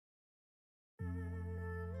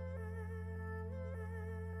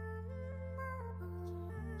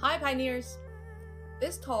Hi pioneers!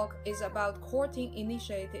 This talk is about core team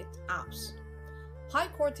initiated apps. Pi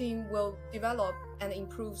core team will develop and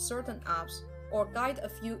improve certain apps or guide a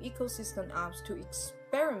few ecosystem apps to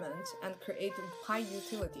experiment and create Pi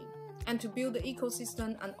utility, and to build the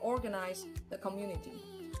ecosystem and organize the community.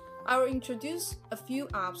 I will introduce a few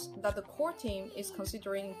apps that the core team is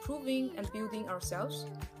considering improving and building ourselves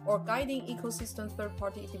or guiding ecosystem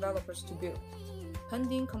third-party developers to build,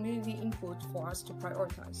 pending community input for us to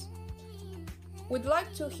prioritize. We'd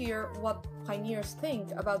like to hear what pioneers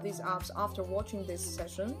think about these apps after watching this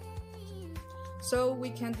session, so we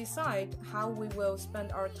can decide how we will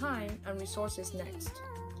spend our time and resources next.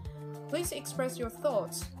 Please express your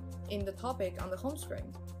thoughts in the topic on the home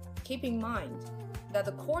screen. Keep in mind that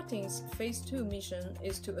the core team's Phase 2 mission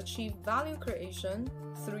is to achieve value creation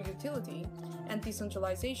through utility and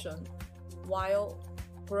decentralization while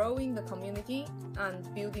growing the community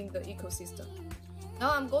and building the ecosystem.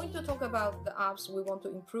 Now I'm going to talk about the apps we want to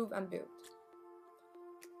improve and build.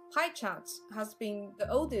 Pi Chats has been the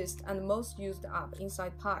oldest and most used app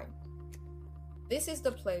inside Pi. This is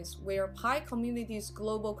the place where Pi community's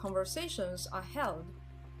global conversations are held,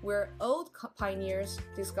 where old pioneers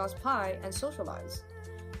discuss Pi and socialize,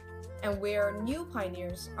 and where new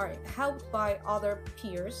pioneers are helped by other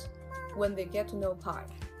peers when they get to know Pi.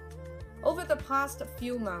 Over the past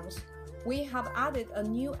few months, we have added a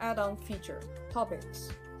new add-on feature, Topics,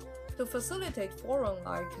 to facilitate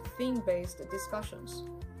forum-like theme-based discussions.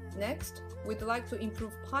 Next, we'd like to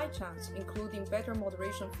improve Pi Chats, including better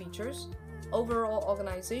moderation features, overall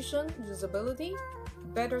organization usability,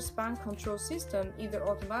 better spam control system either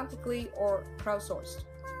automatically or crowdsourced.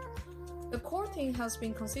 The core team has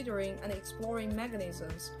been considering and exploring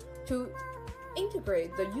mechanisms to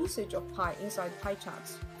integrate the usage of Pi inside Pi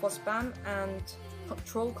Chats for spam and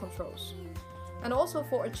troll controls, and also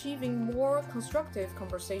for achieving more constructive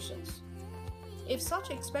conversations. If such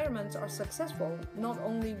experiments are successful, not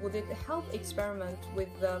only would it help experiment with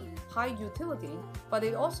the Pi utility, but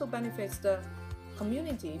it also benefits the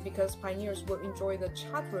community because pioneers will enjoy the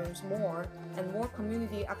chat rooms more and more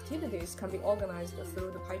community activities can be organized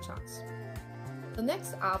through the Pi Chats. The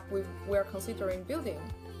next app we are considering building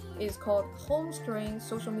is called Home Screen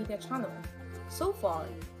Social Media Channel. So far,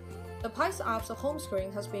 the Pi's app's home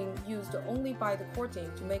screen has been used only by the core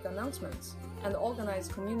team to make announcements and organize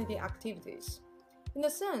community activities. In a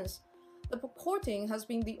sense, the core team has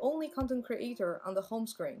been the only content creator on the home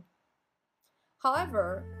screen.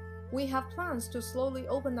 However, we have plans to slowly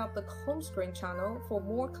open up the home screen channel for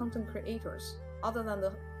more content creators other than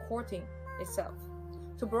the core team itself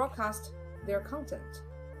to broadcast their content.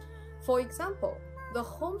 For example, the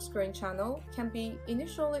home screen channel can be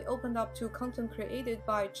initially opened up to content created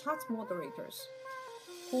by chat moderators,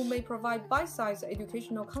 who may provide bite-sized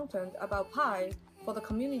educational content about Pi for the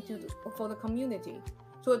community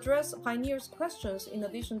to address pioneers' questions in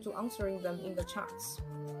addition to answering them in the chats.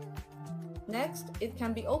 Next, it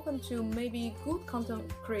can be open to maybe good content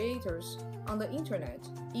creators on the internet,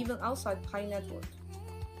 even outside Pi network,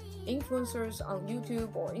 influencers on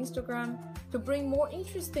YouTube or Instagram, to bring more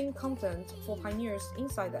interesting content for pioneers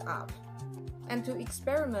inside the app, and to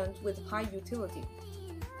experiment with Pi utility.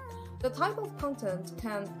 The type of content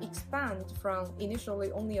can expand from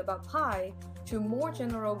initially only about Pi to more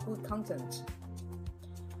general good content.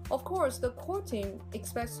 Of course, the core team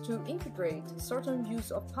expects to integrate certain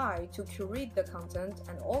use of Pi to curate the content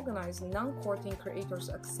and organize non-core team creators'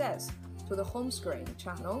 access to the home screen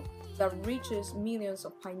channel that reaches millions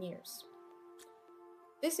of pioneers.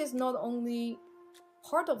 This is not only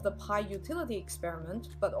part of the Pi utility experiment,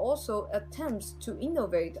 but also attempts to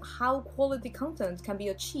innovate how quality content can be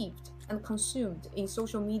achieved and consumed in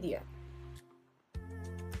social media.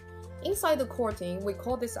 Inside the core team, we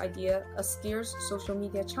call this idea a scarce social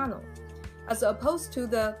media channel, as opposed to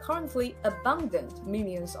the currently abundant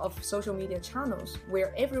millions of social media channels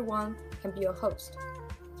where everyone can be a host.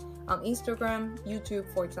 On Instagram, YouTube,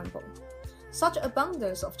 for example. Such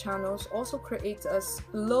abundance of channels also creates a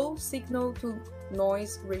low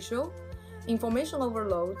signal-to-noise ratio, information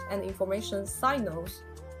overload, and information signals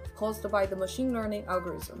caused by the machine learning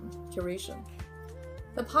algorithm curation.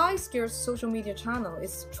 The Pi scarce social media channel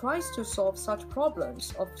tries to solve such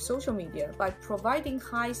problems of social media by providing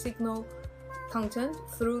high signal content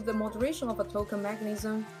through the moderation of a token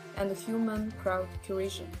mechanism and human crowd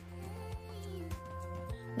curation.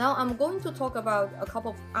 Now I'm going to talk about a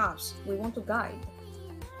couple of apps we want to guide.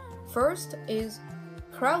 First is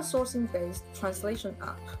crowdsourcing-based translation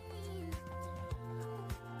app.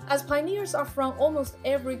 As pioneers are from almost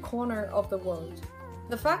every corner of the world,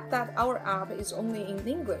 The fact that our app is only in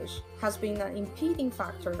English has been an impeding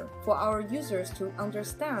factor for our users to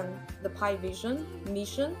understand the Pi vision,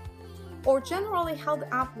 mission, or generally how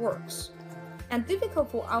the app works, and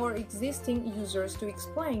difficult for our existing users to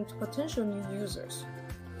explain to potential new users.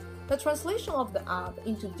 The translation of the app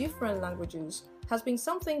into different languages has been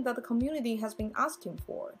something that the community has been asking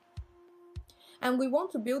for, and we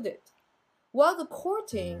want to build it. While the core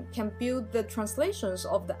team can build the translations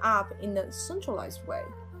of the app in a centralized way,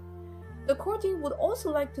 the core team would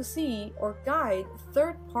also like to see or guide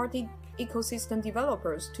third-party ecosystem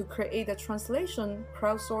developers to create a translation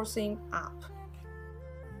crowdsourcing app.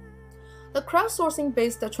 The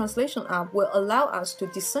crowdsourcing-based translation app will allow us to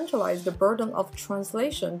decentralize the burden of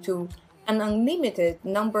translation to an unlimited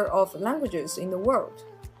number of languages in the world,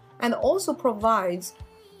 and also provides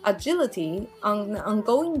agility on an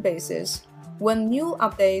ongoing basis when new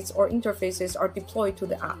updates or interfaces are deployed to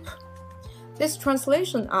the app. This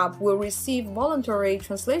translation app will receive voluntary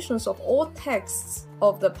translations of all texts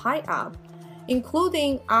of the Pi app,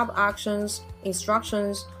 including app actions,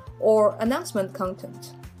 instructions, or announcement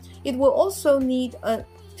content. It will also need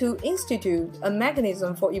to institute a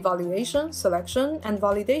mechanism for evaluation, selection, and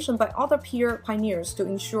validation by other peer pioneers to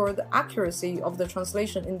ensure the accuracy of the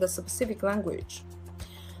translation in the specific language.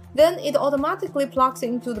 Then it automatically plugs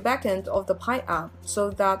into the backend of the Pi app so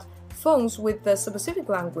that phones with the specific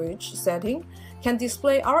language setting can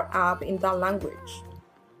display our app in that language.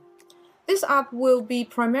 This app will be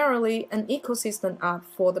primarily an ecosystem app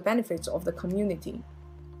for the benefits of the community.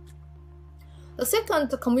 The second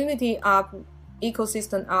community app,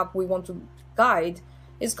 ecosystem app we want to guide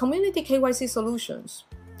is Community KYC Solutions.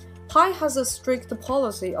 Pi has a strict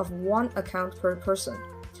policy of 1 account per person.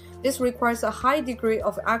 This requires a high degree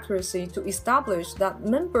of accuracy to establish that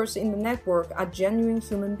members in the network are genuine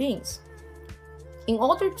human beings. In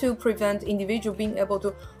order to prevent individuals being able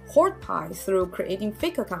to hoard Pi through creating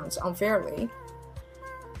fake accounts unfairly,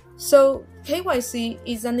 so KYC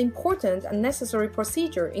is an important and necessary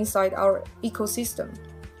procedure inside our ecosystem.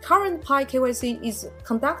 Current Pi KYC is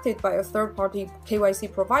conducted by a third-party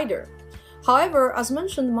KYC provider. However, as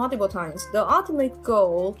mentioned multiple times, the ultimate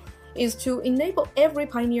goal is to enable every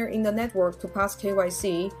pioneer in the network to pass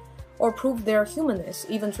KYC or prove their humanness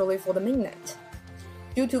eventually for the mainnet.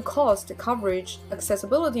 Due to cost, coverage,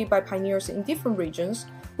 accessibility by pioneers in different regions,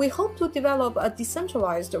 we hope to develop a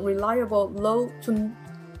decentralized, reliable, low to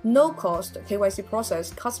no-cost KYC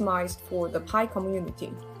process customized for the Pi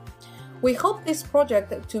community. We hope this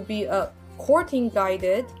project to be a core team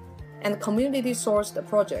guided and community-sourced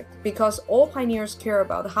project because all pioneers care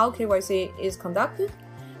about how KYC is conducted,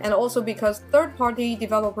 and also because third-party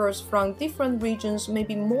developers from different regions may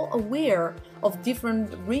be more aware of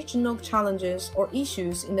different regional challenges or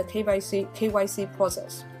issues in the KYC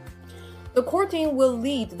process. The core team will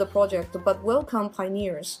lead the project but welcome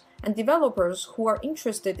pioneers and developers who are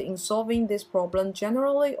interested in solving this problem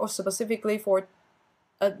generally or specifically for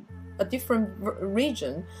a different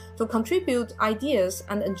region to contribute ideas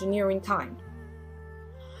and engineering time.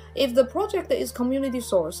 If the project is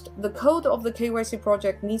community-sourced, the code of the KYC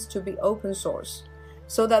project needs to be open source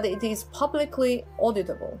so that it is publicly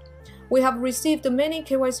auditable. We have received many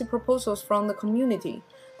KYC proposals from the community.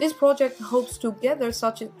 This project hopes to gather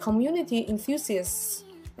such community enthusiasts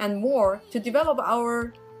and more to develop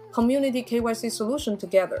our community KYC solution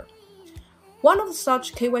together. One of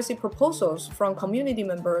such KYC proposals from community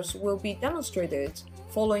members will be demonstrated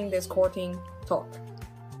following this core team talk.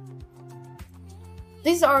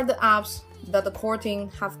 These are the apps that the core team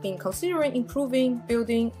have been considering improving,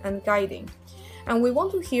 building, and guiding, and we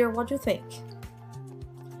want to hear what you think.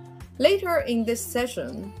 Later in this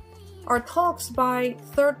session are talks by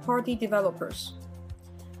third-party developers.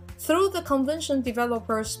 Through the convention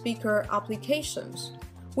developer speaker applications,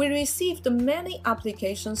 we received many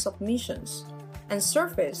application submissions and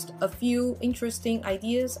surfaced a few interesting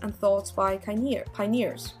ideas and thoughts by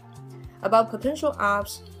pioneers about potential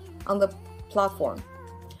apps on the platform.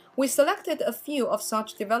 We selected a few of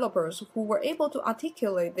such developers who were able to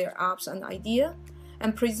articulate their apps and idea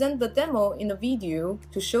and present the demo in a video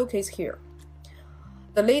to showcase here.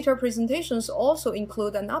 The later presentations also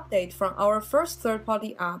include an update from our first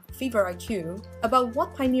third-party app, FeverIQ, about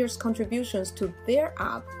what pioneers' contributions to their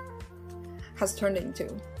app has turned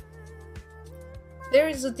into. There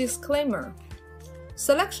is a disclaimer.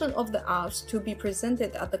 Selection of the apps to be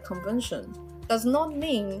presented at the convention does not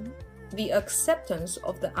mean the acceptance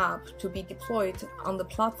of the app to be deployed on the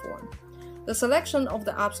platform. The selection of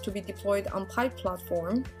the apps to be deployed on Pi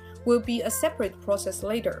platform will be a separate process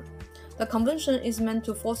later. The convention is meant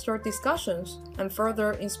to foster discussions and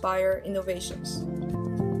further inspire innovations.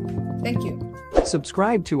 Thank you.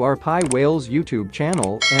 Subscribe to our Pi Whales YouTube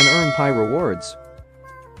channel and earn Pi rewards.